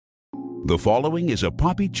The following is a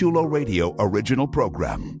Papi Chulo Radio original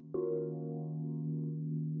program.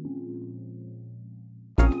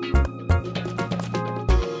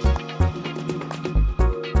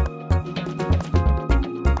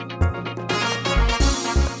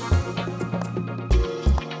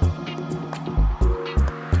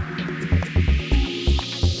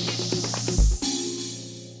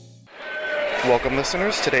 Welcome,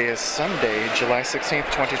 listeners. Today is Sunday, July 16th,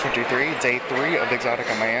 2023, Day 3 of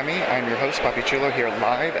EXXXOTICA Miami. I'm your host, Papi Chulo, here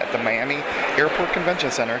live at the Miami Airport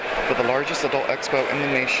Convention Center for the largest adult expo in the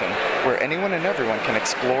nation, where anyone and everyone can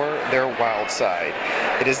explore their wild side.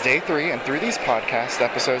 It is Day 3, and through these podcast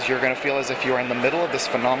episodes, you're going to feel as if you are in the middle of this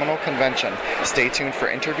phenomenal convention. Stay tuned for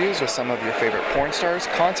interviews with some of your favorite porn stars,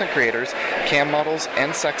 content creators, cam models,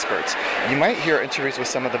 and sexperts. You might hear interviews with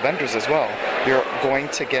some of the vendors as well. You're going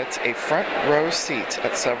to get a front row seat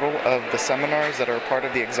at several of the seminars that are part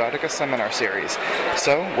of the EXXXOTICA seminar series.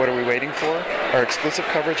 So, what are we waiting for? Our exclusive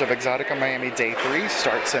coverage of EXXXOTICA Miami Day 3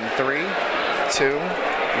 starts in 3, 2,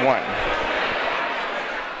 1.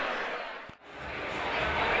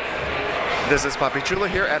 This is Papi Chulo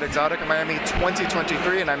here at EXXXOTICA Miami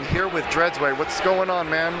 2023, and I'm here with Dreadsway. What's going on,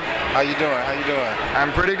 man? How you doing?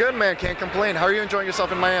 I'm pretty good, man. Can't complain. How are you enjoying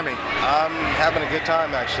yourself in Miami? I'm having a good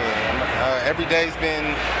time, actually. Every day's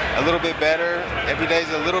been a little bit better. Every day's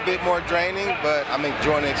a little bit more draining, but I'm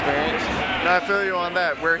enjoying the experience. No, I feel you on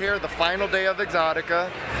that. We're here the final day of EXXXOTICA.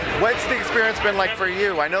 What's the experience been like for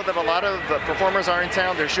you? I know that a lot of performers are in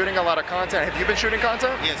town. They're shooting a lot of content. Have you been shooting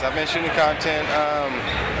content? Yes, I've been shooting content.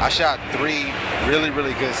 I shot 3 really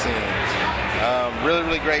good scenes.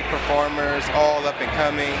 Really great performers, all up and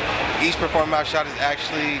coming. Each performer I shot is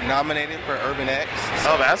actually nominated for Urban X.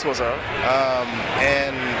 Oh, that's what's up.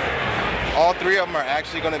 And all 3 of them are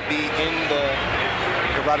actually going to be in the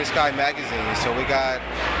Erotic Sky magazine. So we got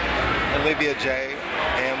Olivia J,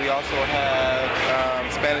 and we also have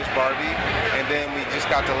Spanish Barbie, and then we just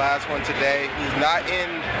got the last one today, who's not in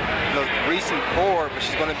the recent 4, but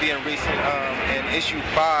she's going to be in issue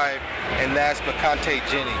 5, and that's Bacante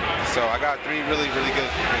Jenny. So I got 3 really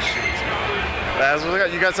good shoots. That's what we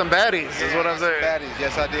got. You got some baddies, is what I'm saying. Baddies,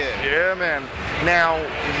 yes I did. Yeah, man. Now,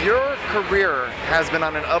 your career has been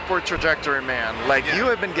on an upward trajectory, man. You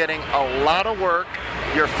have been getting a lot of work.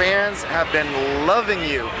 Your fans have been loving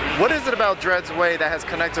you. What is it about Dreadsway that has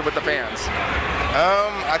connected with the fans?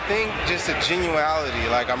 I think just a genuality.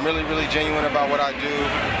 I'm really genuine about what I do.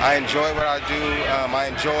 I enjoy what I do. I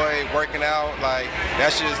enjoy working out.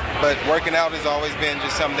 But working out has always been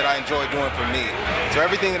just something that I enjoy doing for me. So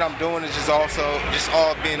everything that I'm doing is just all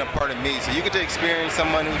being a part of me. So you get to experience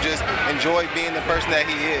someone who just enjoy being the person that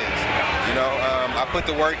he is. You know, I put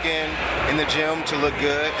the work in the gym to look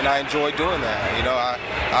good, and I enjoy doing that. You know,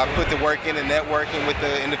 I put the work in and networking with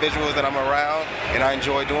the individuals that I'm around, and I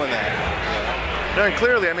enjoy doing that. No, and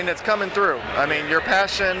clearly, it's coming through. Your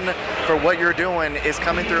passion for what you're doing is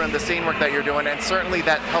coming through in the scene work that you're doing, and certainly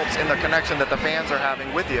that helps in the connection that the fans are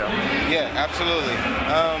having with you. Yeah, absolutely.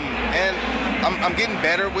 And I'm getting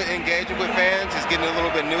better with engaging with fans. It's getting a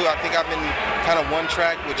little bit new. I think I've been kind of one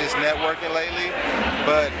track with just networking lately,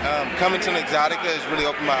 but coming to an EXXXOTICA has really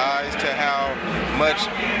opened my eyes to how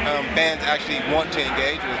much fans actually want to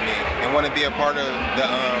engage with me and want to be a part of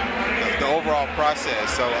the overall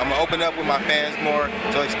process. So I'm gonna open up with my fans more,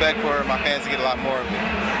 so expect for my fans to get a lot more of me.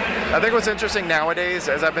 I think what's interesting nowadays,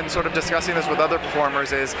 as I've been sort of discussing this with other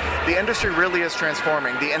performers, is the industry really is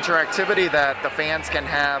transforming. The interactivity that the fans can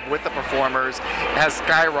have with the performers has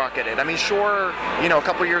skyrocketed. Sure, a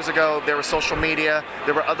couple years ago there was social media,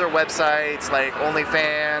 there were other websites like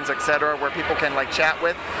OnlyFans, etc., where people can chat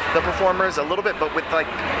with the performers a little bit, but with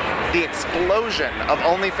the explosion of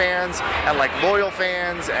OnlyFans and loyal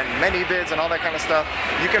fans and ManyVids and all that kind of stuff,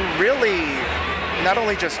 you can really not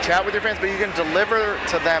only just chat with your fans, but you can deliver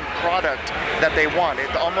to them product that they want.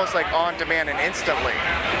 It's almost on demand and instantly.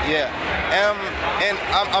 Yeah, and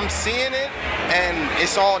I'm seeing it, and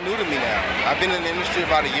it's all new to me now. I've been in the industry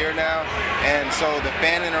about a year now, and so the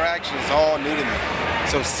fan interaction is all new to me.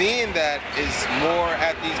 So seeing that is more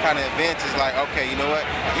at these kind of events is okay, you know what?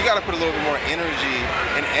 You got to put a little bit more energy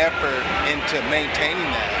and effort into maintaining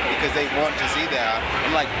that, because they want to see that.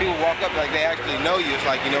 And people walk up they actually know you. It's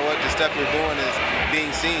you know what? The stuff you're doing is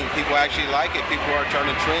being seen. People actually like it. People are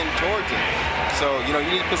turning trend towards it. So, you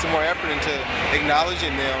need to put some more effort into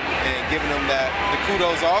acknowledging them and giving them the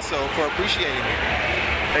kudos also for appreciating it.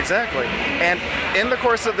 Exactly. And in the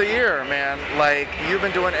course of the year, man, you've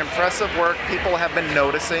been doing impressive work. People have been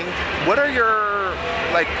noticing. What are your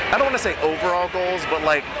like, I don't want to say overall goals, but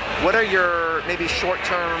like, what are your maybe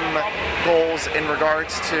short-term goals in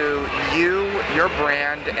regards to you, your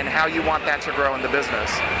brand, and how you want that to grow in the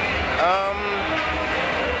business?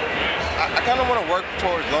 I kind of want to work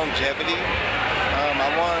towards longevity. I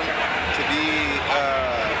want to be,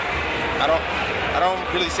 I don't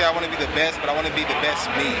really say I want to be the best, but I want to be the best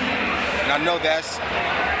me. And I know that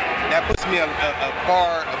puts me a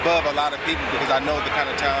far above a lot of people because I know the kind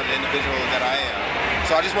of talented individual that I am.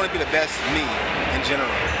 So I just want to be the best me in general,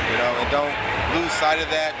 you know, and don't lose sight of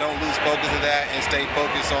that, don't lose focus of that, and stay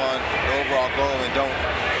focused on the overall goal, and don't,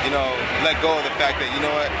 you know, let go of the fact that, you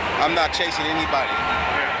know what, I'm not chasing anybody.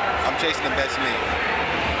 I'm chasing the best me.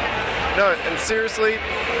 No, and seriously,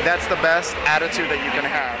 that's the best attitude that you can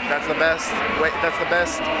have. That's the best way, that's the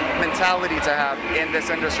best mentality to have in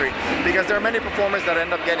this industry, because there are many performers that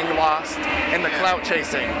end up getting lost in the clout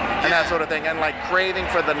chasing and that sort of thing, and like craving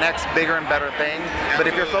for the next bigger and better thing.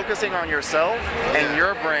 But if you're focusing on yourself and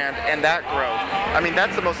your brand and that growth, I mean,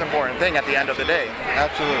 that's the most important thing at the end of the day.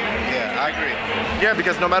 Absolutely, yeah, I agree. Yeah,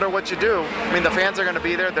 because no matter what you do, I mean, the fans are going to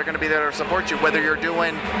be there. They're going to be there to support you, whether you're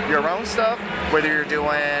doing your own stuff, whether you're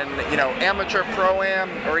doing, you know, amateur, pro-am,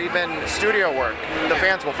 or even studio work. The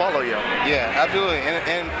fans will follow you. Yeah, absolutely.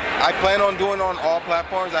 And I plan on doing on all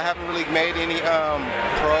platforms. I haven't really made any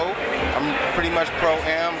pro. I'm pretty much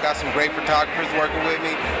pro-am. Got some great photographers working with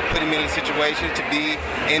me, putting me in a situation to be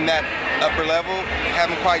in that upper level.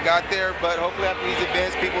 Haven't quite got there, but hopefully after these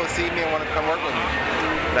events, people will see me and want to come work with me.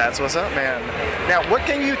 That's what's up, man. Now, what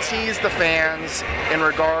can you tease the fans in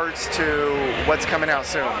regards to what's coming out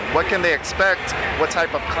soon? What can they expect? What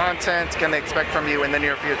type of content can they expect from you in the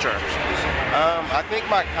near future? I think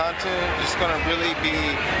my content is going to really be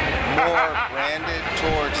more branded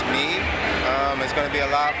towards me. It's going to be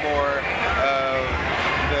a lot more of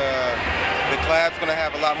the collab's going to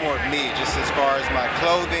have a lot more of me, just as far as my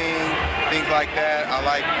clothing, things like that. I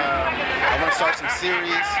want to start some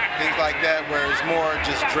series, things like that, where it's more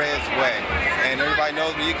just Dred's way. And everybody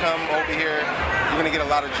knows when you come over here, you're going to get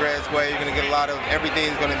a lot of Dred's way. You're going to get a lot of,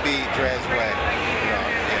 everything's going to be Dred's way. You know,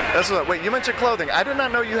 yeah. That's what. Wait, you mentioned clothing. I did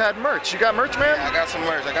not know you had merch. You got merch, man? Yeah, I got some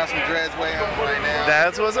merch. I got some Dred's way on right now.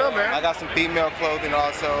 That's what's up, man. I got some female clothing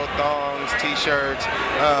also, thongs, t-shirts,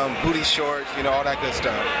 booty shorts, you know, all that good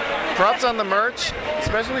stuff. Props on the merch,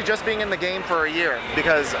 especially just being in the game for a year,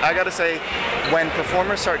 because I gotta say, when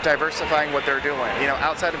performers start diversifying what they're doing, you know,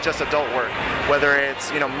 outside of just adult work, whether it's,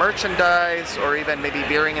 you know, merchandise or even maybe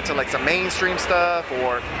veering into like some mainstream stuff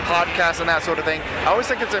or podcasts and that sort of thing, I always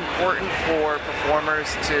think it's important for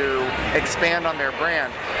performers to expand on their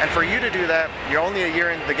brand. And for you to do that, you're only a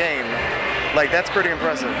year into the game. Like, that's pretty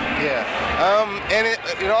impressive. Yeah. And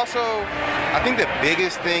it also, I think the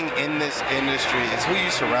biggest thing in this industry is who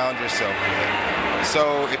you surround yourself with.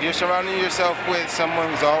 So if you're surrounding yourself with someone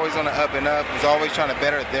who's always on the up and up, who's always trying to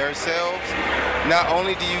better themselves, not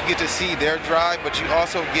only do you get to see their drive, but you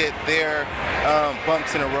also get their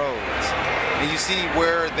bumps in the roads. And you see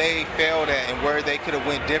where they failed at and where they could have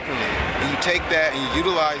went differently. And you take that and you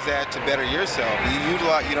utilize that to better yourself. You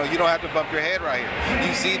utilize, you know, you don't have to bump your head right here.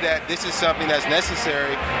 You see that this is something that's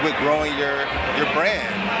necessary with growing your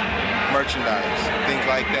brand, merchandise, things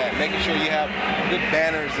like that. Making sure you have good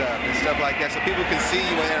banners up and stuff like that so people can see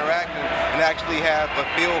you and interact and actually have a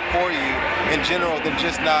feel for you in general than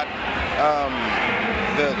just not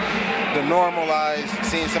the normalized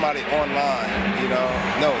seeing somebody online, you know.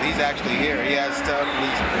 No, he's actually here. He has stuff,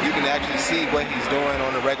 and you can actually see what he's doing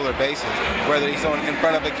on a regular basis. Whether he's in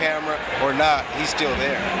front of a camera or not, he's still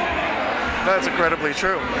there. That's incredibly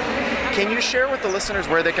true. Can you share with the listeners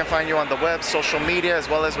where they can find you on the web, social media, as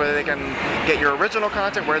well as where they can get your original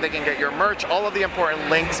content, where they can get your merch, all of the important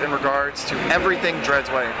links in regards to everything Dred's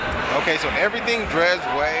Way? Okay, so everything Dred's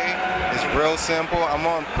Way is real simple. I'm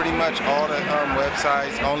on pretty much all the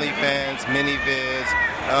websites, OnlyFans, MiniVids.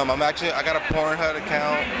 I got a Pornhub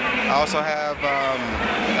account. I also have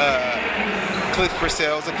Click for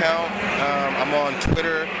Sales account. I'm on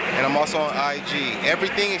Twitter and I'm also on IG.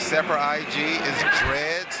 Everything except for IG is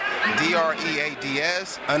Dreads,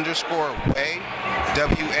 DREADS _way,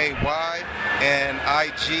 WAY, and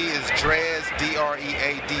IG is Dreads,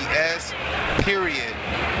 DREADS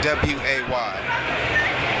 _WAY.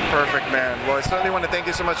 Perfect, man. Well, I certainly want to thank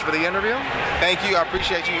you so much for the interview. Thank you. I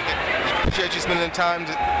appreciate you. Appreciate you spending time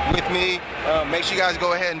with me. Make sure you guys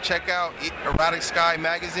go ahead and check out Erotic Sky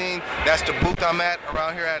magazine. That's the booth I'm at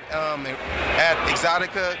around here at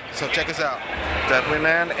EXXXOTICA. So check us out. Definitely,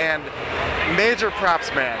 man. And major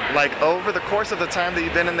props, man. Like, over the course of the time that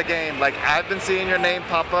you've been in the game, like, I've been seeing your name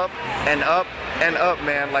pop up and up and up,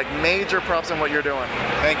 man. Like, major props on what you're doing.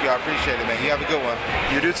 Thank you. I appreciate it, man. You have a good one.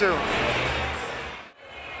 You do too.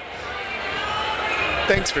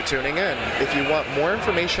 Thanks for tuning in. If you want more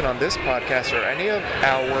information on this podcast or any of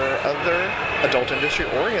our other adult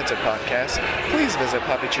industry-oriented podcasts, please visit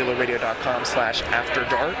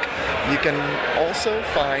PapiChuloRadio.com/afterdark. You can also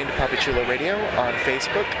find Papi Chulo Radio on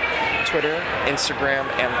Facebook, Twitter,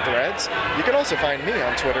 Instagram, and Threads. You can also find me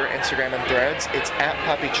on Twitter, Instagram, and Threads. It's at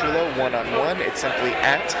Papi Chulo 1-on-1. It's simply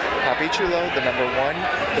at Papi Chulo, the number 1,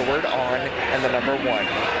 the word on, and the number 1.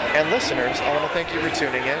 And listeners, I want to thank you for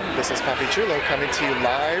tuning in. This is Papi Chulo coming to you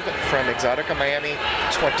live from EXXXOTICA Miami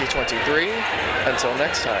 2023. Until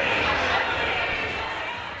next time.